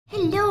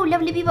Hello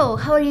lovely people,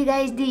 how are you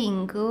guys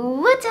doing?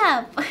 What's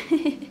up?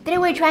 Today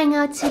we're trying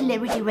out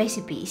celebrity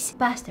recipes,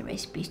 pasta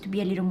recipes to be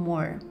a little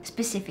more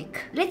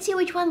specific. Let's see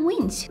which one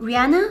wins,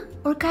 Rihanna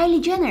or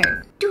Kylie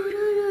Jenner?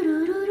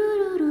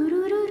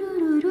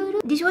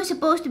 This was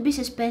supposed to be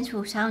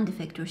suspenseful sound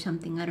effect or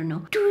something, I don't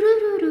know.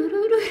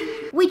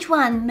 Which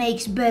one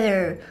makes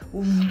better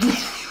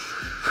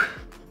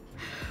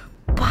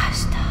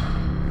pasta?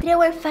 Today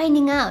we're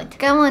finding out.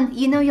 Come on,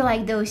 you know you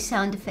like those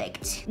sound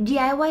effects.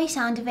 DIY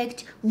sound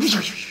effects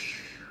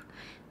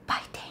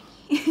by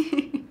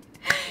Danny.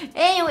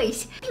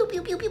 Anyways, pew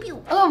pew pew pew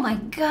pew. Oh my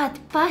god,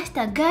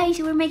 pasta. Guys,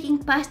 we're making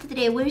pasta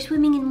today. We're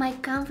swimming in my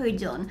comfort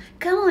zone.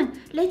 Come on,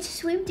 let's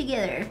swim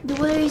together. The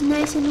water is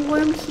nice and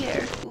warm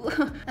here.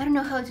 I don't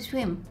know how to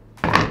swim.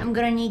 I'm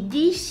gonna need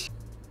this.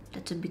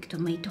 That's a big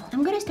tomato.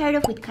 I'm gonna start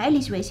off with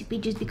Kylie's recipe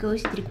just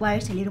because it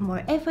requires a little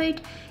more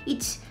effort.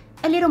 It's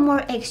a little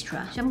more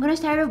extra. So I'm gonna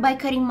start off by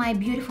cutting my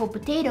beautiful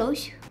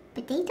potatoes.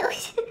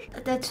 Potatoes?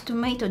 That's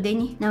tomato,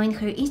 Danny. Now in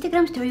her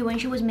Instagram story when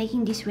she was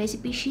making this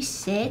recipe, she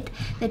said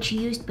that she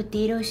used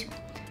potatoes.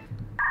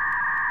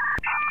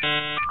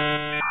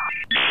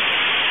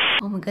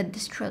 Oh my god, the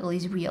struggle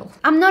is real.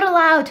 I'm not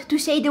allowed to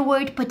say the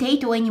word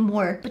potato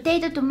anymore.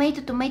 Potato,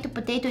 tomato, tomato,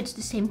 potato, it's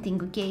the same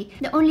thing, okay?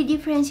 The only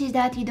difference is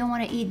that you don't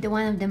want to eat the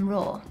one of them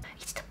raw.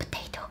 It's the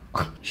potato.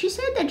 She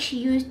said that she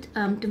used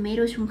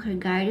tomatoes from her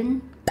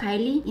garden,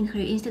 Kylie, in her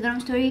Instagram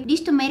story.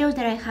 These tomatoes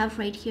that I have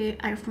right here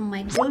are from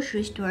my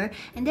grocery store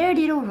and they're a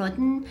little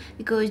rotten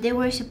because they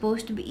were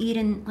supposed to be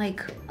eaten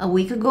like a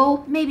week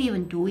ago, maybe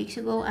even 2 weeks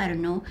ago, I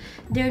don't know.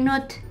 They're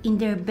not in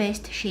their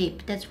best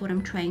shape, that's what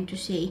I'm trying to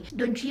say.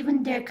 Don't you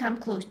even dare come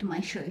close to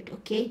my shirt,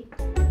 okay?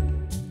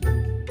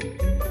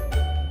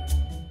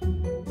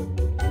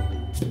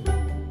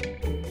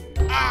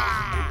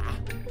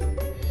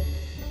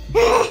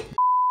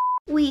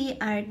 We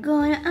are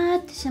gonna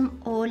add some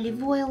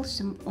olive oil,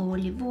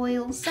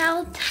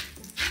 salt,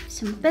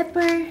 some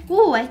pepper.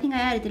 Oh, I think I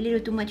added a little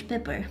too much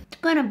pepper.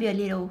 It's gonna be a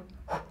little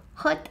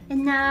hot.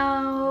 And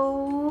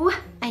now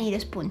I need a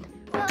spoon.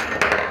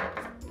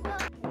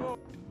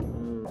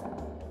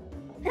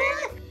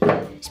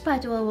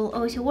 Spatula will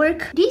also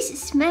work. This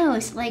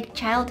smells like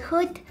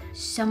childhood,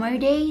 summer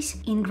days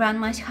in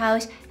grandma's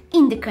house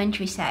in the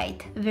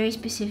countryside. Very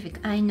specific,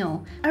 I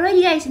know.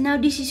 Alrighty guys, now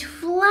this is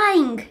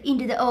flying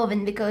into the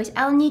oven because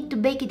I'll need to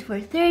bake it for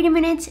 30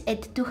 minutes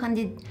at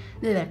 200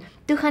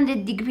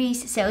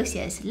 degrees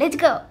Celsius. Let's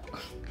go!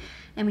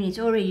 I mean, it's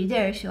already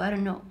there, so I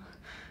don't know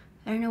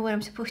where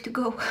I'm supposed to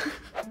go.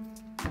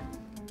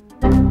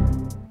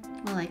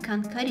 Well, I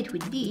can't cut it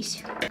with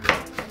this.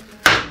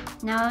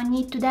 Now I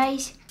need to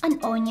dice an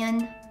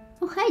onion.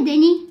 Oh, hi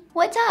Danny,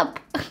 what's up?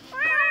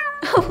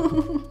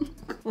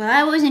 Well,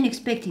 I wasn't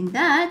expecting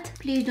that.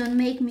 Please don't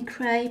make me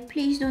cry.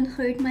 Please don't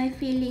hurt my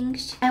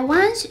feelings. I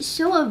once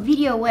saw a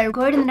video where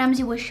Gordon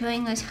Ramsay was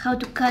showing us how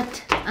to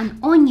cut an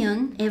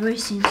onion. Ever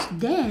since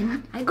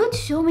then, I got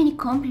so many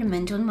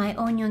compliments on my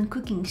onion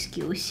cooking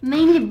skills.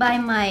 Mainly by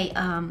my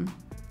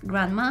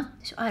grandma.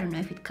 So I don't know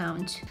if it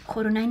counts.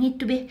 Hold on, I need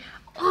to be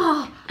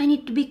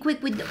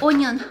quick with the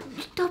onion.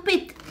 Stop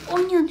it.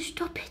 Onion,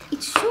 stop it.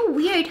 It's so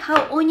weird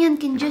how onion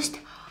can just...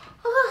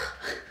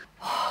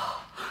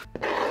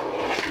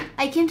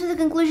 I came to the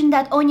conclusion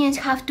that onions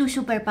have two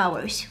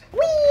superpowers.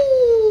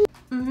 Whee!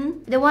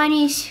 The one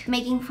is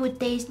making food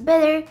taste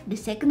better. The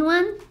second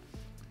one,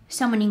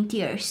 summoning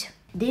tears.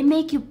 They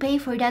make you pay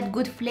for that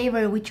good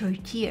flavor with your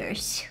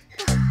tears.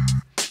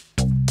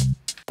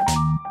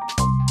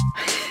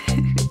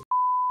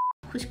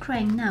 Who's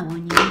crying now,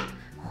 onion?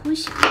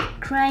 Who's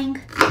crying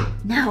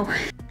now?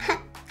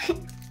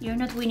 You're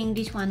not winning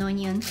this one,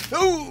 onion.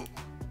 No!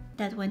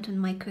 That went on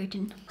my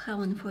curtain.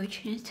 How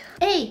unfortunate.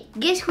 Hey,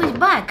 guess who's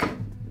back?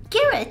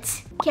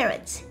 Carrots!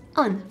 Carrots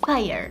on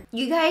fire.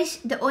 You guys,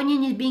 the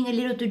onion is being a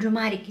little too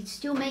dramatic. It's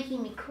still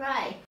making me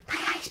cry. My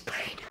eyes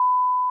burn.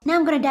 Now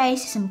I'm gonna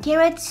dice some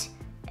carrots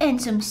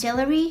and some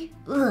celery.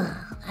 Ugh,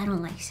 I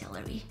don't like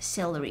celery.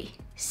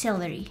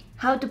 Celery.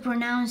 How to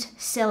pronounce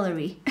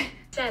celery?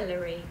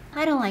 Celery.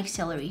 I don't like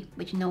celery,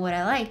 but you know what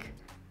I like?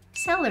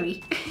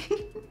 Celery.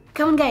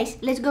 Come on guys,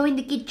 let's go in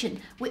the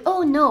kitchen. We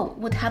all know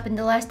what happened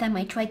the last time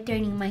I tried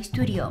turning my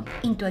studio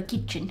into a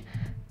kitchen.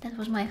 That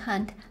was my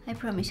hand. I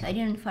promise I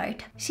didn't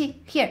fart.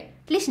 See, here,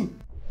 listen.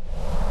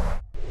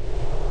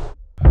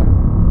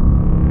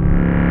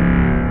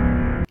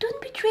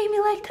 Don't betray me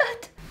like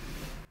that.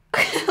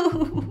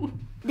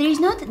 There is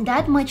not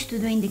that much to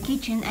do in the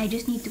kitchen. I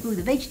just need to cook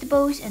the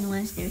vegetables and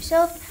once they're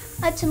soft,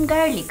 add some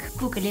garlic,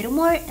 cook a little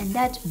more, and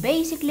that's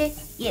basically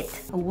it.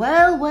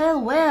 Well,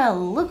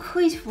 look who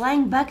is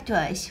flying back to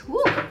us.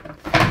 Woo!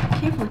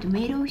 Careful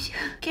tomatoes,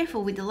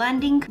 careful with the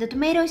landing. The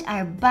tomatoes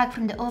are back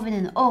from the oven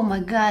and oh my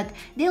god,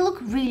 they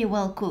look really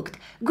well cooked.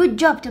 Good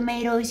job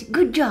tomatoes,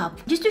 good job.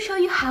 Just to show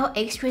you how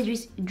extra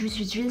this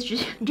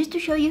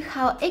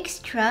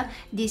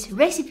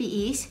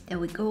recipe is. There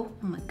we go.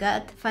 Oh my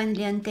god,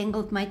 finally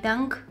untangled my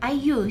tongue. I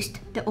used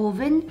the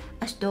oven,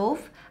 a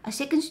stove, a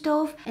second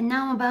stove, and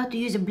now I'm about to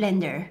use a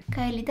blender.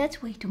 Kylie,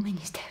 that's way too many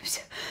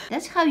steps.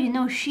 That's how you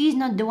know she's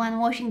not the one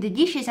washing the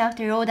dishes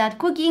after all that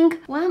cooking.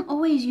 Why I'm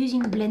always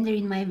using blender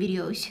in my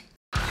videos.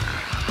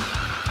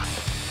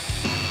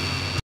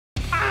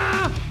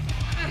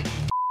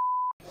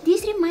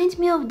 This reminds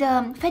me of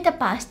the feta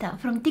pasta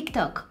from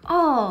TikTok.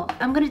 Oh,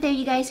 I'm gonna tell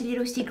you guys a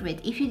little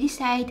secret. If you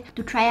decide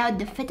to try out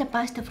the feta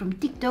pasta from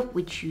TikTok,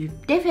 which you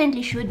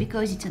definitely should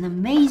because it's an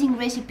amazing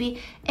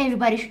recipe,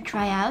 everybody should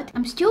try out.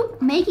 I'm still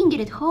making it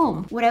at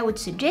home. What I would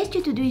suggest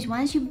you to do is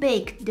once you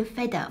bake the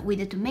feta with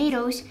the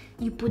tomatoes,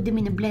 you put them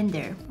in a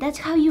blender. That's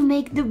how you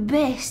make the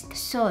best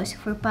sauce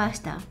for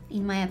pasta,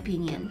 in my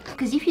opinion.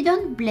 Because if you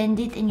don't blend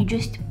it and you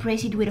just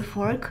press it with a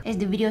fork, as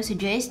the video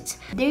suggests,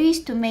 there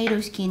is tomato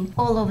skin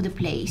all over the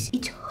place.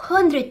 It's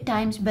 100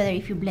 times better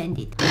if you blend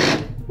it.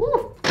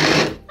 Ooh.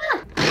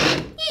 Ah.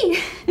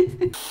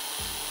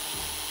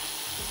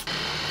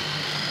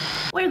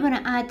 We're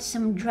gonna add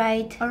some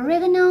dried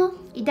oregano.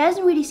 It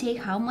doesn't really say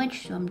how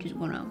much, so I'm just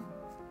gonna...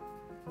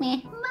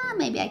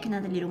 maybe I can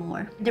add a little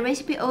more. The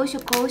recipe also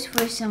calls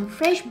for some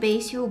fresh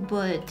basil,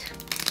 but...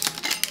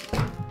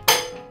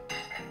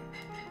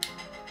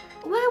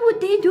 why would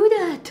they do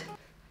that?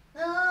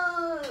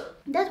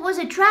 That was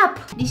a trap!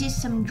 This is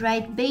some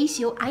dried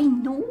basil. I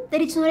know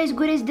that it's not as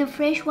good as the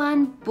fresh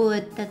one,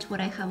 but that's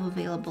what I have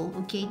available,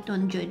 okay?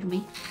 Don't judge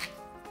me.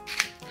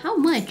 How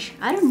much?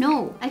 I don't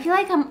know. I feel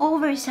like I'm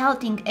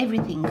over-salting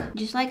everything.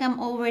 Just like I'm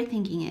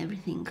overthinking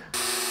everything.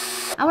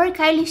 Our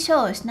Kylie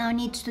sauce now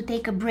needs to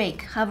take a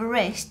break, have a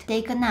rest,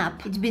 take a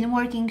nap. It's been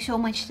working so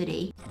much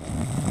today.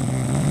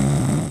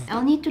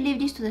 I'll need to leave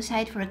this to the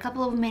side for a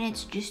couple of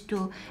minutes just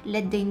to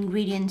let the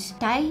ingredients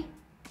tie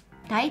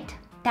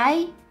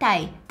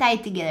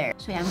together.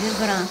 So yeah, I'm just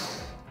gonna...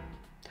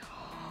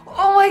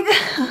 oh my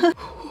god!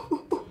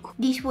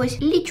 This was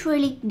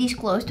literally this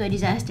close to a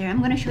disaster. I'm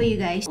gonna show you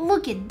guys.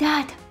 Look at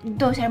that!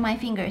 Those are my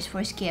fingers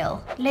for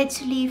scale.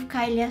 Let's leave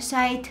Kylie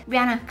aside.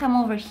 Rihanna,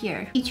 come over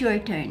here. It's your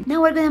turn.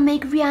 Now we're gonna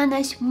make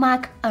Rihanna's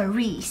mac a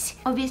ris.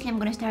 Obviously, I'm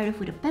gonna start off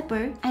with a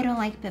pepper. I don't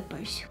like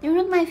peppers. They're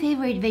not my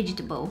favorite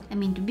vegetable. I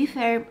mean, to be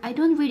fair, I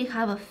don't really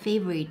have a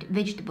favorite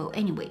vegetable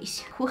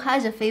anyways. Who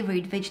has a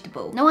favorite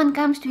vegetable? No one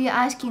comes to you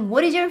asking,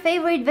 what is your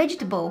favorite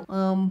vegetable?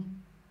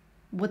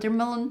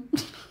 Watermelon?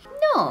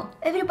 No,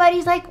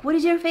 everybody's like, what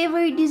is your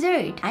favorite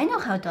dessert? I know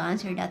how to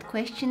answer that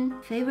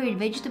question. Favorite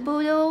vegetable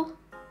though?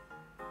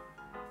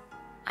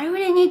 I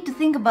really need to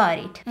think about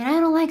it, and I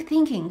don't like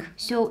thinking.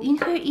 So in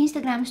her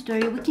Instagram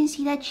story, we can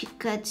see that she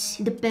cuts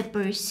the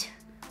peppers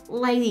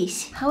like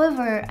this.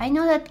 However, I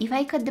know that if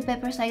I cut the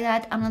peppers like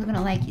that, I'm not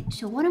gonna like it.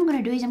 So what I'm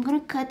gonna do is I'm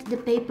gonna cut the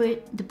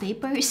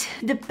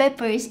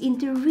peppers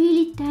into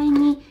really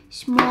tiny,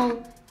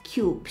 small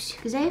cubes,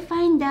 because I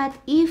find that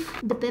if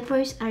the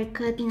peppers are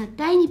cut in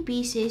tiny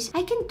pieces,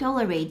 I can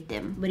tolerate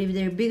them, but if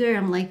they're bigger,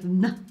 I'm like,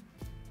 nah.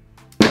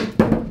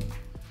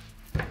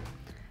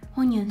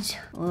 Onions.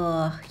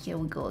 Oh, here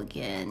we go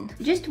again.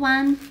 Just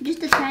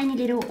a tiny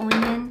little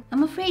onion.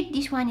 I'm afraid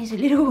this one is a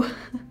little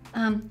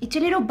it's a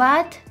little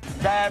bad.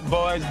 Bad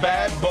boys,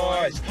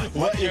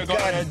 what you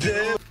gonna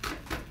do?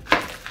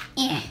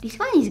 Yeah, this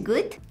one is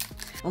good.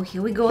 Oh,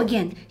 here we go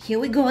again.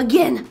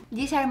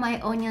 These are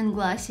my onion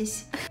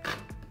glasses.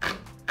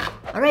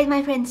 Alright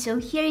my friends, so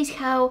here is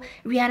how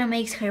Rihanna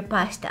makes her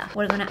pasta.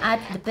 We're gonna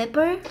add the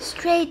pepper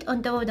straight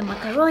on top of the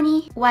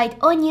macaroni, white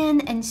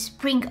onion and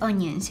spring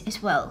onions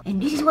as well. And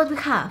this is what we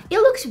have. It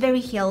looks very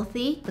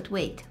healthy, but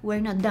wait, we're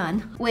not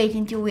done. Wait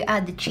until we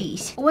add the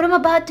cheese. What I'm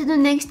about to do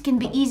next can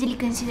be easily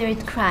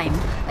considered crime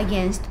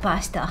against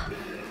pasta.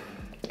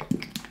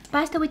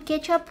 Pasta with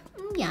ketchup?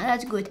 Yeah,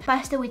 that's good.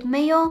 Pasta with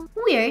mayo?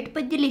 Weird,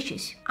 but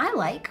delicious. I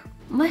like.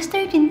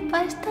 Mustard in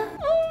pasta?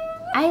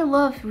 I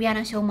love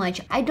Rihanna so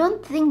much. I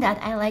don't think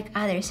that I like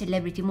other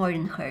celebrity more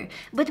than her.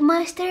 But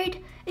mustard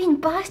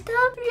in pasta?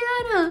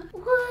 Rihanna,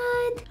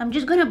 what? I'm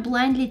just gonna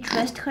blindly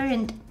trust her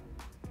and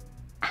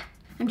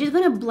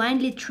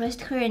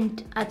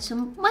add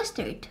some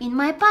mustard in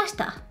my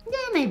pasta.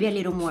 Yeah, maybe a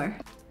little more.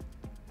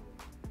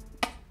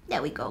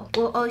 There we go.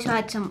 We'll also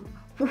add some,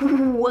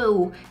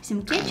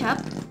 some ketchup.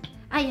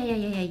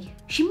 Ay.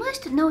 She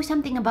must know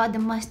something about the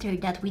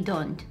mustard that we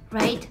don't,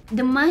 right?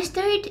 The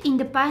mustard in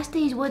the pasta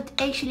is what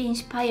actually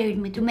inspired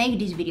me to make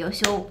this video,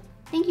 so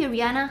thank you,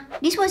 Rihanna.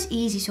 This was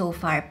easy so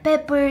far.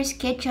 Peppers,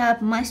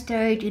 ketchup,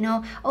 mustard, you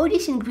know, all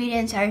these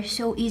ingredients are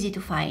so easy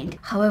to find.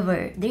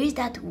 However, there is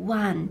that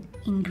one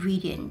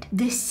ingredient,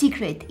 the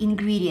secret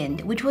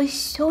ingredient, which was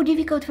so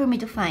difficult for me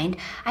to find.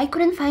 I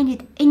couldn't find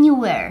it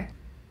anywhere.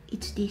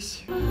 It's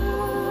this.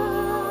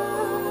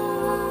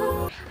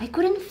 I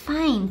couldn't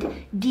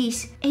find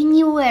this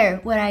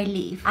anywhere where I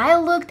live. I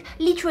looked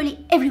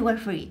literally everywhere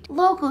for it.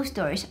 Local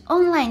stores,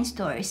 online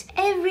stores,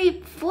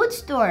 every food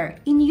store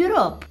in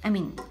Europe. I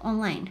mean,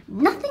 online.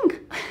 Nothing.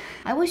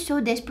 I was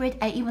so desperate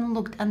I even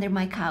looked under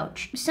my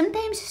couch.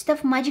 Sometimes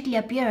stuff magically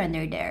appears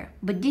under there,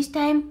 but this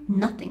time,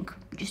 nothing.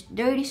 Just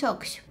dirty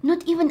socks.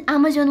 Not even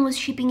Amazon was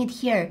shipping it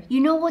here.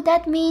 You know what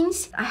that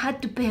means? I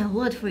had to pay a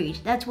lot for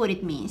it. That's what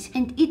it means.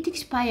 And it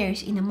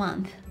expires in a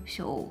month.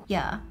 so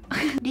yeah.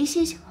 This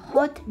is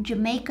hot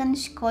Jamaican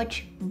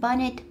Scotch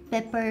bonnet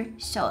pepper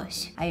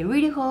sauce. I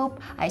really hope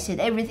I said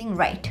everything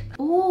right.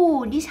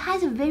 Oh, this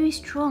has a very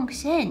strong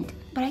scent,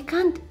 but I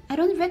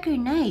don't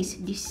recognize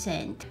this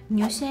scent.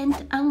 New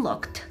scent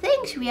unlocked.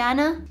 Thanks,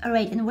 Rihanna.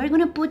 Alright, and we're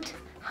gonna put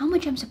how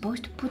much I'm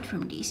supposed to put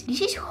from this.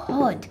 This is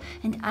hot,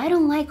 and I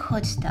don't like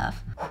hot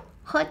stuff.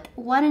 Hot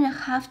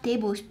 1.5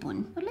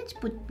 tablespoons. Well, let's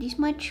put this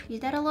much.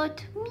 Is that a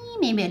lot?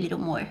 Maybe a little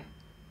more.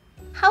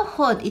 How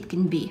hot it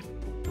can be.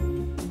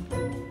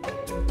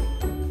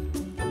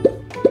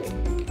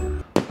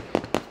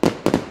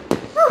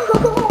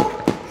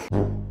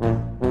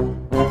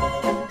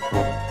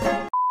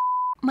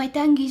 My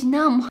tongue is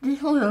numb.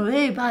 This was a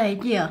very bad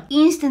idea.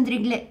 Instant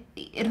regret.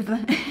 It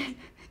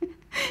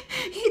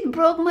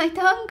broke my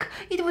tongue.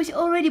 It was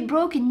already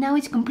broken. Now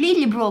it's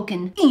completely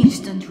broken.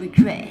 Instant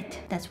regret.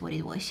 That's what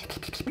it was.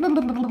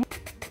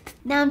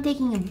 Now I'm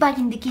taking it back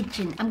in the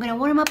kitchen. I'm gonna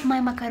warm up my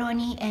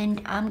macaroni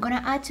and I'm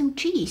gonna add some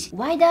cheese.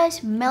 Why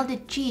does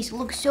melted cheese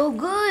look so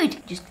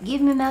good? Just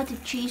give me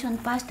melted cheese on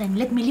pasta and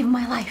let me live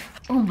my life.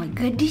 Oh my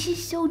god, this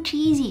is so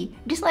cheesy.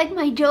 Just like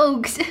my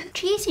jokes.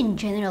 Cheese in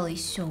general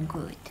is so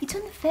good. It's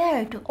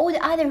unfair to all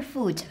the other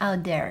foods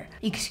out there.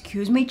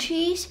 Excuse me,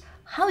 cheese?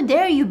 How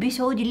dare you be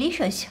so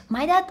delicious?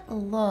 My dad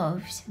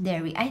loves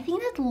dairy. I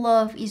think that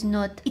love is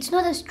not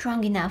a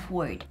strong enough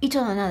word. It's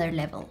on another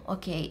level,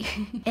 okay?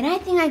 And I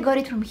think I got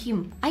it from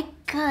him. I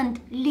can't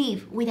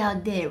live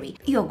without dairy.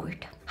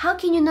 Yogurt. How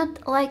can you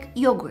not like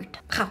yogurt?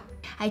 How?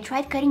 I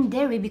tried cutting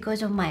dairy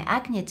because of my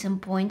acne at some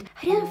point.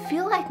 I didn't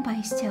feel like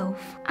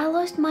myself. I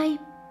lost my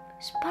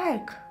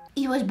spark.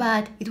 It was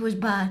bad. It was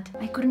bad.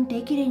 I couldn't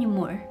take it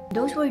anymore.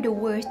 Those were the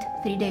worst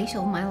 3 days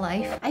of my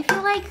life. I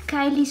feel like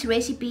Kylie's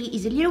recipe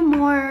is a little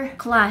more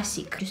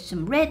classic. Just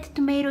some red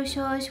tomato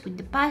sauce with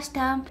the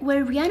pasta.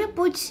 Where Rihanna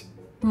puts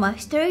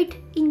mustard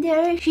in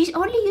there, she's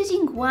only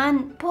using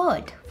 1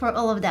 pot for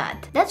all of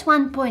that. That's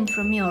 1 point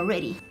from me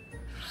already.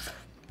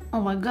 Oh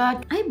my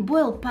god, I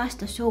boil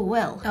pasta so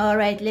well.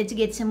 Alright, let's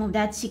get some of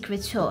that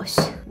secret sauce.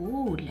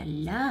 Ooh la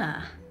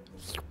la.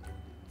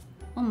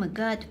 Oh my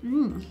god,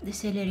 the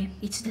celery.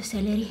 It's the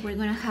celery. We're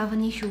gonna have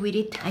an issue with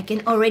it. I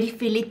can already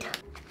feel it.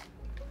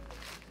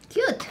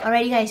 Cute.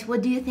 Alrighty guys,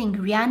 what do you think?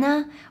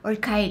 Rihanna or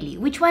Kylie?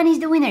 Which one is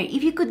the winner?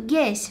 If you could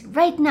guess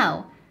right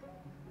now.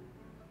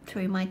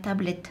 Sorry, my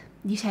tablet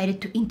decided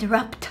to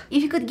interrupt.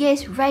 If you could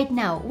guess right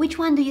now, which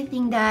one do you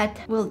think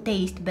that will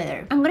taste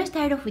better? I'm gonna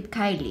start off with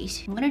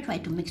Kylie's. I'm gonna try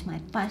to mix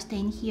my pasta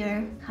in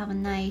here. Have a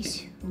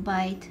nice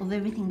bite of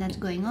everything that's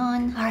going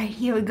on. Alright,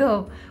 here we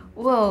go.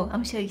 Whoa,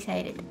 I'm so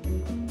excited.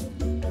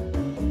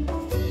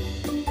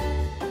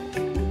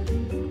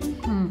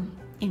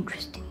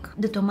 Interesting.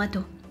 The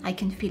tomato. I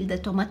can feel the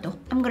tomato.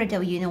 I'm gonna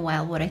tell you in a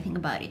while what I think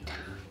about it.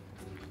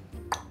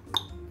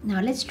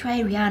 Now let's try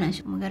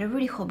Rihanna's. Oh my god, I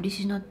really hope this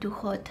is not too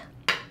hot.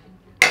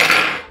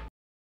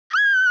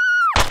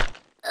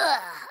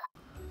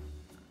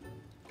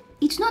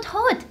 It's not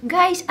hot!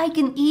 Guys, I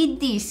can eat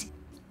this.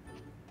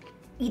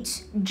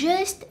 It's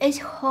just as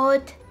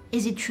hot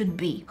as it should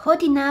be.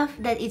 Hot enough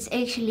that it's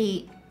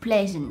actually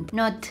pleasant,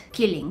 not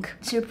killing.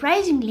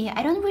 Surprisingly,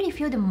 I don't really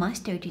feel the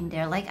mustard in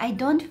there. Like, I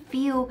don't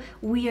feel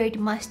weird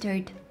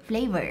mustard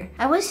flavor.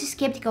 I was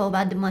skeptical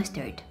about the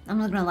mustard. I'm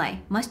not gonna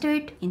lie.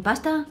 Mustard in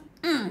pasta?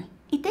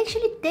 It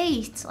actually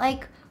tastes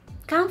like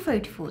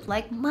comfort food,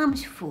 like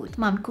mom's food.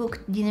 Mom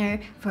cooked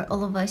dinner for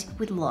all of us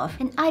with love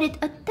and added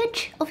a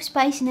touch of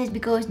spiciness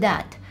because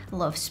dad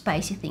loves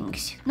spicy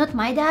things. Not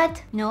my dad,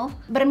 no,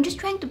 but I'm just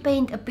trying to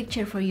paint a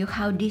picture for you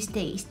how this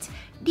tastes.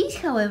 This,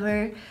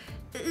 however,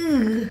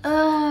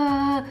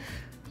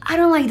 I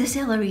don't like the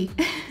celery.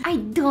 I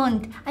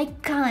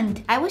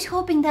can't. I was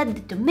hoping that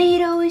the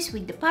tomatoes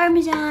with the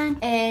parmesan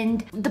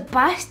and the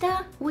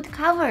pasta would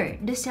cover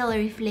the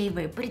celery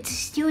flavor, but it's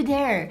still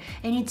there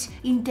and it's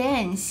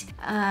intense.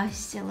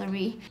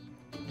 Celery.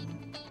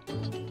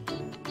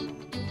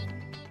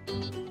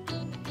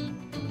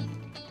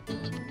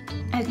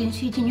 I can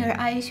see it in your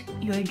eyes,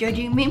 you're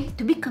judging me.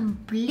 To be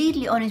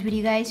completely honest with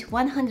you guys,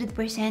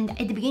 100%,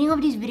 at the beginning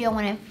of this video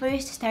when I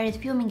first started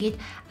filming it,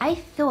 I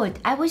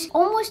was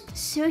almost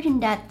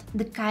certain that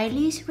the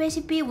Kylie's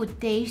recipe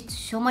would taste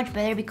so much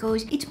better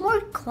because it's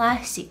more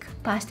classic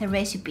pasta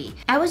recipe.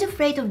 I was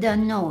afraid of the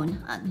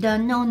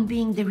unknown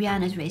being the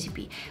Rihanna's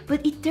recipe,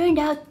 but it turned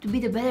out to be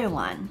the better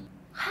one.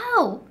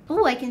 How?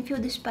 Oh, I can feel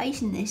the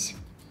spiciness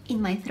in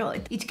my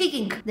throat. It's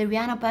kicking. The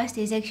Rihanna pasta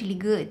is actually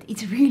good.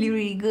 It's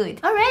really good.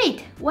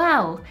 Alright,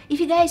 wow. If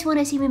you guys want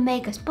to see me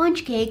make a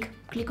sponge cake,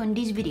 click on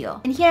this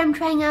video. And here I'm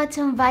trying out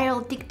some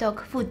viral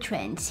TikTok food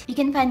trends. You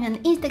can find me on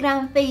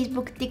Instagram,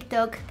 Facebook,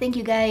 TikTok. Thank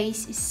you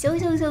guys so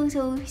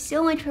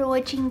much for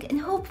watching,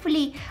 and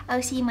hopefully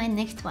I'll see you in my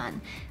next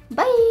one.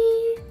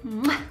 Bye!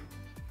 Mwah.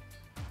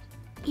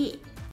 Yeah.